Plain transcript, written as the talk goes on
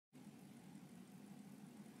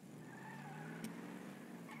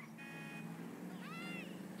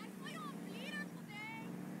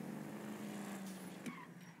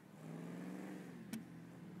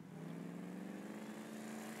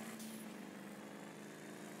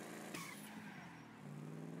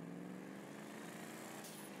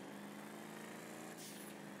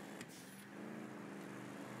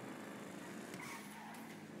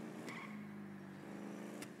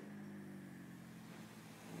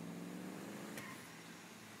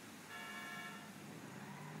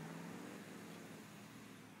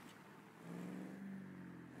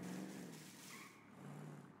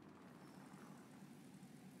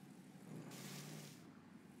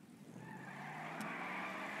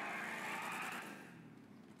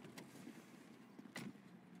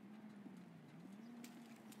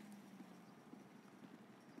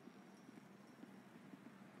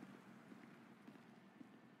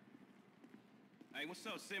Hey, what's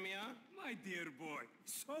up, Simeon? My dear boy,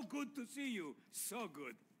 so good to see you. So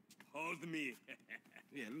good. Hold me.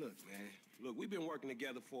 Yeah, look, man. Look, we've been working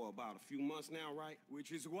together for about a few months now, right?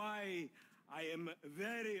 Which is why I am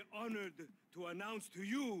very honored to announce to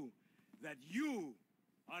you that you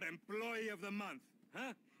are Employee of the Month.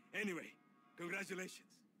 Huh? Anyway,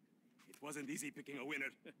 congratulations. It wasn't easy picking a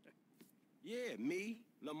winner. Yeah, me,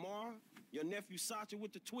 Lamar, your nephew Sacha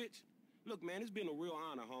with the Twitch. Look, man, it's been a real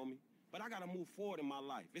honor, homie. But I gotta move forward in my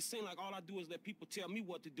life. It seems like all I do is let people tell me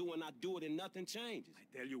what to do and I do it and nothing changes.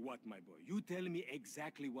 I tell you what, my boy. You tell me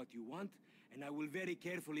exactly what you want, and I will very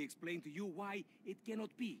carefully explain to you why it cannot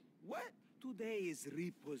be. What? Today is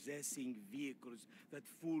repossessing vehicles that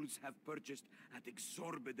fools have purchased at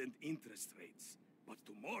exorbitant interest rates. But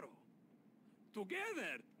tomorrow,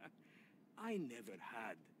 together, I never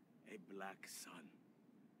had a black son.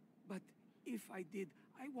 But if I did,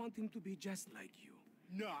 I want him to be just like you.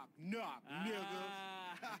 Knock, knock, nigga.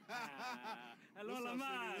 Hello, What's up, Lamar.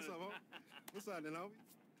 What's up, homie? What's up, then, homie?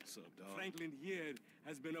 What's up, dog? Franklin here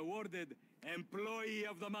has been awarded Employee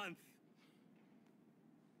of the Month.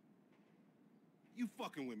 You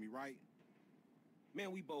fucking with me, right?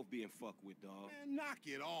 Man, we both being fucked with, dog. Man, knock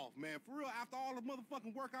it off, man. For real, after all the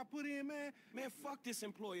motherfucking work I put in, man. Man, fuck this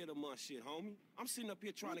Employee of the Month shit, homie. I'm sitting up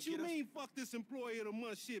here trying What to you get mean, fuck this Employee of the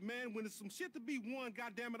Month shit, man? When there's some shit to be won,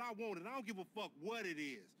 goddammit, I want it. I don't give a fuck what it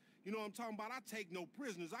is. You know what I'm talking about? I take no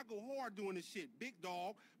prisoners. I go hard doing this shit. Big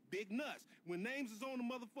dog, big nuts. When names is on the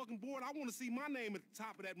motherfucking board, I want to see my name at the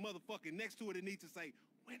top of that motherfucking. Next to it, it needs to say,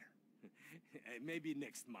 winner. Maybe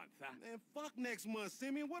next month, huh? Man, fuck next month,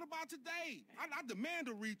 Simeon. What about today? I demand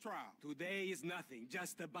a retrial. Today is nothing,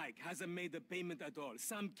 just a bike. Hasn't made a payment at all.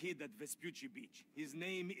 Some kid at Vespucci Beach. His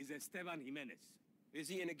name is Esteban Jimenez. Is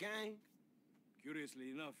he in the gang? Curiously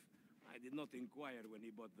enough, I did not inquire when he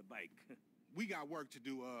bought the bike. We got work to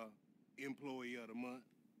do, Employee of the Month.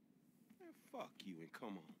 Man, fuck you and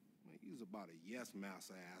come on. Man, you's about a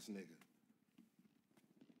yes-mouse ass nigga.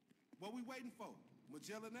 What we waiting for?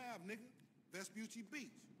 Magellan Ave, nigga. Vespucci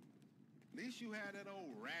Beach. At least you had that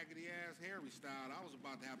old raggedy-ass Harry style. I was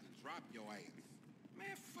about to have to drop your ass.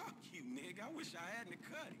 Man, fuck you, nigga. I wish I hadn't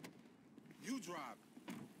cut it. You drive.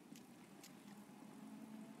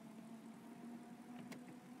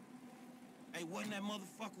 Hey, wasn't that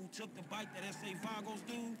motherfucker who took the bike that S.A. Vagos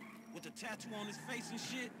dude? With the tattoo on his face and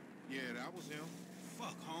shit? Yeah, that was him.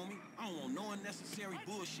 Fuck, homie. I don't want no unnecessary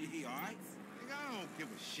bullshit here, all right? Nigga, I don't give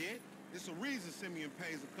a shit. It's a reason Simeon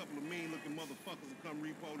pays a couple of mean-looking motherfuckers to come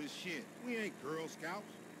repo this shit. We ain't Girl Scouts.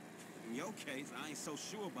 In your case, I ain't so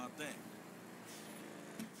sure about that.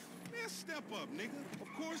 Man, step up, nigga.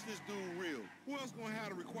 Of course this dude real. Who else gonna have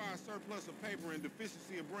to require surplus of paper and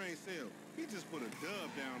deficiency of brain cells? He just put a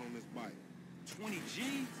dub down on this bike. 20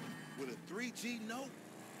 G's? With a 3G note?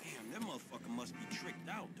 Damn, that motherfucker must be tricked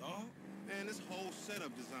out, dog. Man, this whole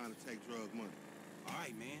setup designed to take drug money. All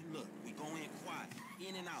right, man, look, we go in quiet.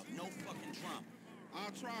 In and out, no fucking drama.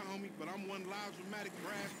 I'll try, homie, but I'm one loud, dramatic,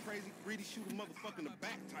 brash, crazy, greedy, shoot a motherfucker in the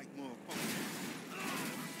back type motherfucker.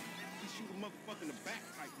 You shoot a motherfucker in the back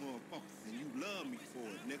type motherfucker, and you love me for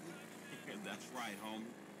it, nigga. That's right, homie.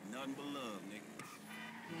 Nothing but love, nigga.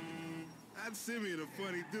 That Simeon a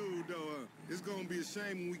funny dude, though. It's gonna be a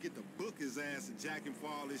shame when we get to book his ass and jack him for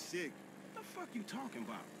all this shit. What the fuck you talking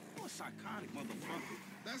about? You a psychotic motherfucker.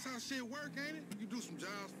 That's how shit work, ain't it? You do some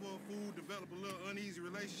jobs for a fool, develop a little uneasy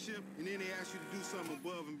relationship, and then they ask you to do something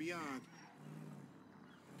above and beyond.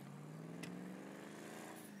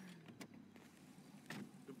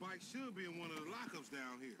 The bike should be in one of the lockups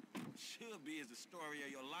down here. Should be is the story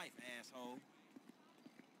of your life, asshole.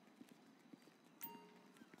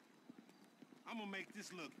 I'm gonna make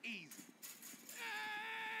this look easy.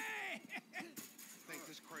 Hey! Think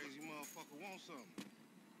this crazy motherfucker wants something.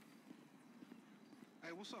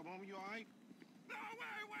 Hey, what's up, homie? You all right? No,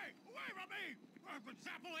 wait from me!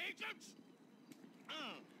 Sample agents?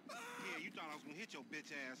 Yeah, you thought I was gonna hit your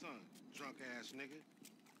bitch ass, huh? Drunk ass nigga.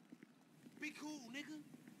 Be cool, nigga.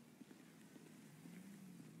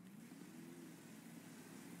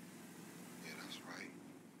 Yeah, that's right.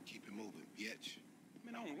 Keep it moving, bitch.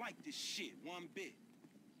 Man, I don't like this shit one bit.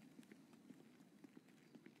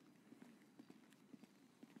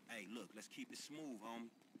 Hey, look, let's keep it smooth, homie.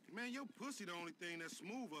 Man, your pussy the only thing that's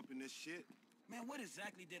smooth up in this shit. Man, what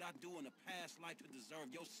exactly did I do in a past life to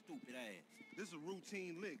deserve your stupid ass? This is a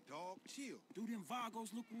routine lick, dog. Chill. Do them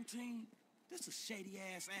Vagos look routine? This a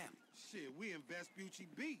shady-ass alley. Shit, we in Vespucci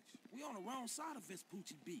Beach. We on the wrong side of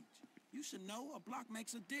Vespucci Beach. You should know a block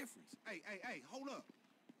makes a difference. Hey, hold up.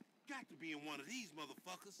 Got to be in one of these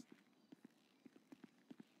motherfuckers.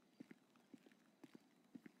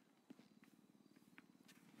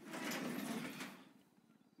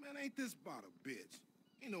 ain't this about a bitch?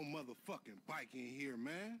 Ain't no motherfucking bike in here,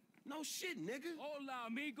 man. No shit, nigga. Hola,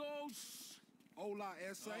 amigos. Hola,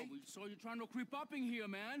 S.A. Oh, we saw you trying to creep up in here,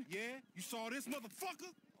 man. Yeah? You saw this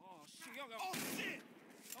motherfucker? Oh, shit. Oh, shit!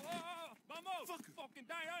 Vamos! Fucker. Fucking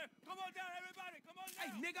down. Come on down, everybody. Come on Hey,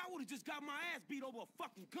 down. nigga, I would've just got my ass beat over a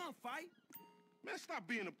fucking gunfight. Man, stop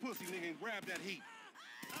being a pussy, nigga, and grab that heat.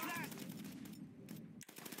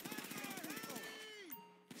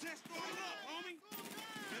 Just throw it up, homie.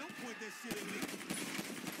 Man, don't point that shit at me.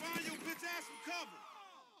 Find your bitch ass some cover.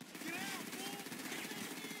 Get out, fool.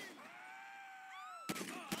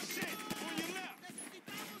 Shit, on your left.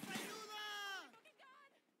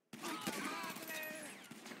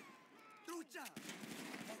 Trucha.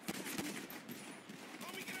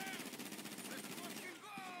 Homie, get out. Let's fucking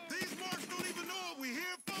go. These marks don't even know what we're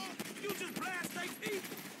here for. You just blast they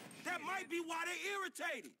people. That might be why they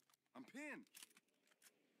irritated. I'm pinned.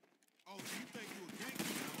 Oh, so you think you a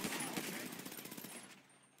gangster now? Okay.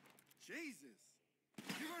 Jesus.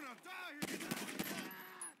 You're gonna die here.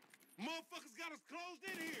 Motherfuckers got us closed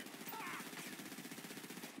in here.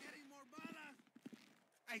 Getting more balas.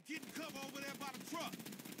 Hey, get in cover over there by the truck.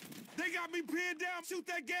 They got me pinned down. Shoot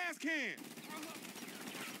that gas can.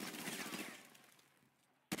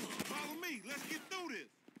 Follow me. Let's get through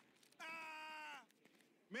this.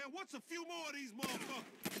 Man, what's a few more of these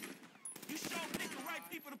motherfuckers? You sure picked the right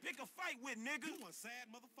people to pick a fight with, nigga. You a sad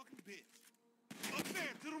motherfucking bitch. Up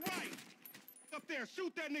there, to the right. Up there,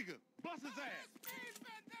 shoot that nigga. Bust his ass.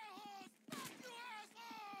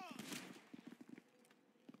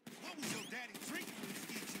 What was your daddy drinking when he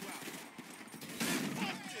skeet you out?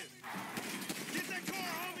 Fuck this. Get that car,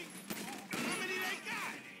 homie. How many they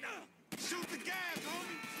got? Shoot the gas,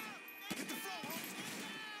 homie. Hit the floor, homie.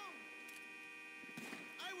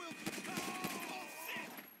 I will. Oh, shit.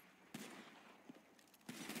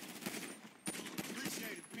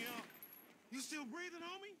 Appreciate it, pimp. You still breathing,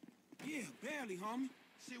 homie? Yeah, barely, homie.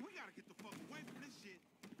 Shit, we gotta get the fuck away from this shit.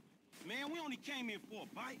 Man, we only came here for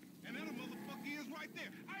a bite. And then a motherfucker is right there.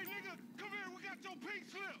 Hey, nigga, come here. We got your pink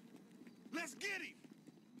slip. Let's get him.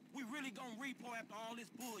 We really gonna repo after all this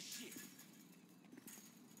bullshit.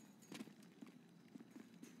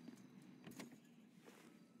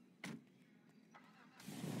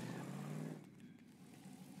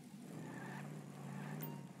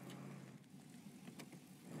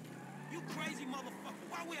 You crazy motherfucker.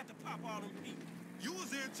 Why we have to pop all them people? You was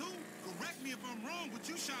there too. Correct me if I'm wrong, but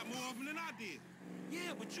you shot more of them than I did.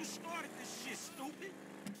 Yeah, but you started this shit, stupid.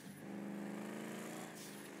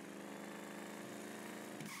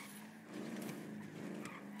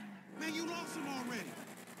 Man, you lost him already.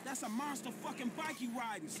 That's a monster fucking bike you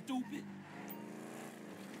riding, stupid.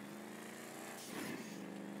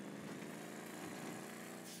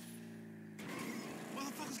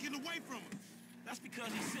 Motherfucker's getting away from us. That's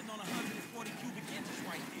because he's sitting on 140 cubic inches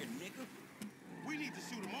right there, nigga. We need to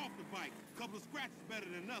shoot him off the bike. Couple of scratches better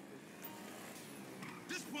than nothing.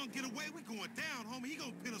 This punk get away, we going down, homie. He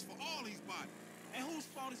gonna pin us for all these bodies. And whose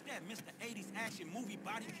fault is that, Mr. 80s action movie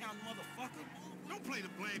body count motherfucker? Don't play the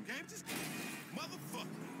blame game. Just get... Motherfucker.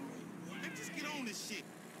 Man, just get on this shit.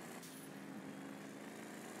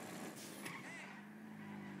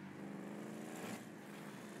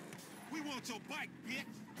 We want your bike, bitch.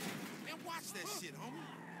 Man, watch that shit, homie.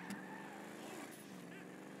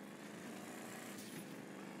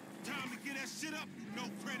 Time to get that shit up, you no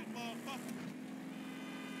credit motherfucker.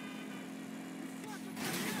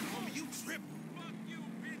 Homie, you tripping. Fuck you,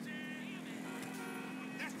 bitches.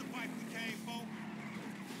 That's the bike we came for.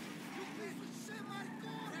 You piece of shit, my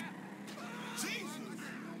God. Jesus!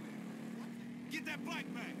 Get that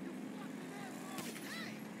bike back.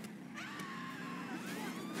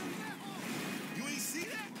 You ain't see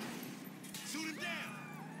that? Shoot him down.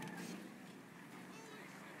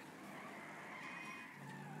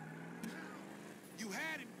 You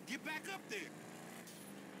had him. Get back up there.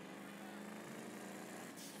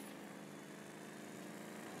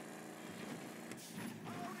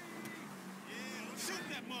 Yeah, shoot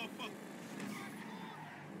that motherfucker.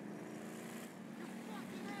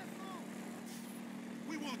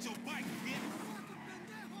 We want your bike, bitch.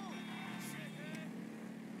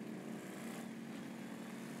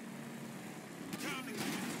 Time to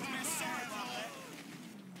Man, sorry about that.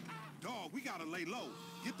 Dog, we gotta lay low.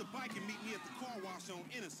 Get the bike and meet me at the car wash on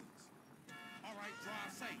Innocence. All right,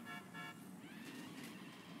 drive safe.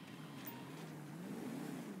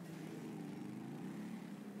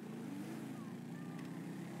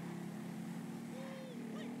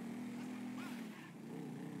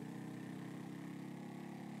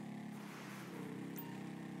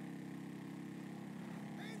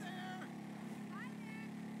 Hey there.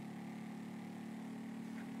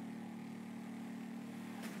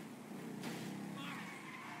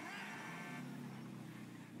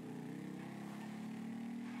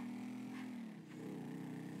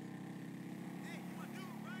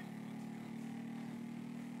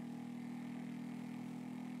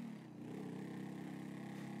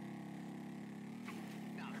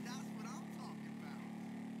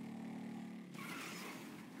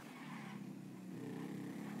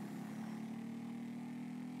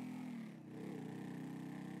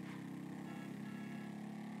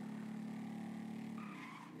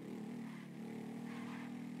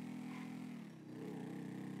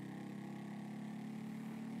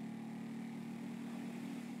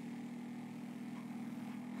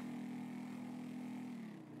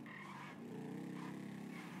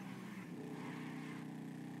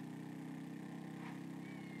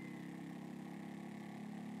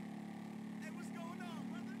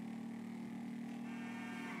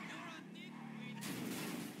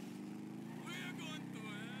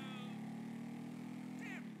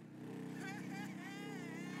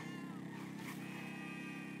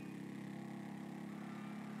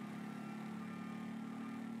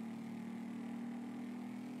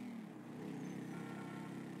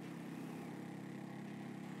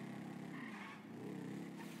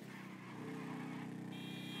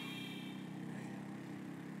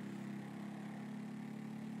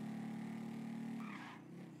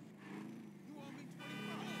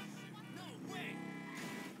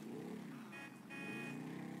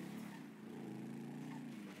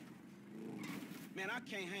 Man, I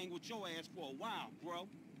can't hang with your ass for a while, bro.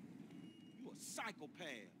 You a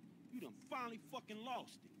psychopath. You done finally fucking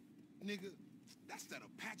lost it. Nigga, that's that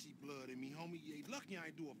Apache blood in me, homie. You ain't lucky I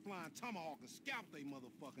ain't do a flying tomahawk and scalp they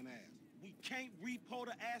motherfucking ass. We can't repo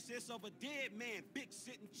the assets of a dead man, big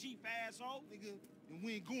sitting chief asshole. Nigga, and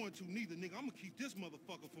we ain't going to neither, nigga. I'm gonna keep this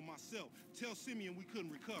motherfucker for myself. Tell Simeon we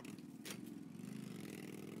couldn't recover.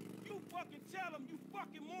 You fucking tell him, you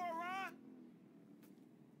fucking moron!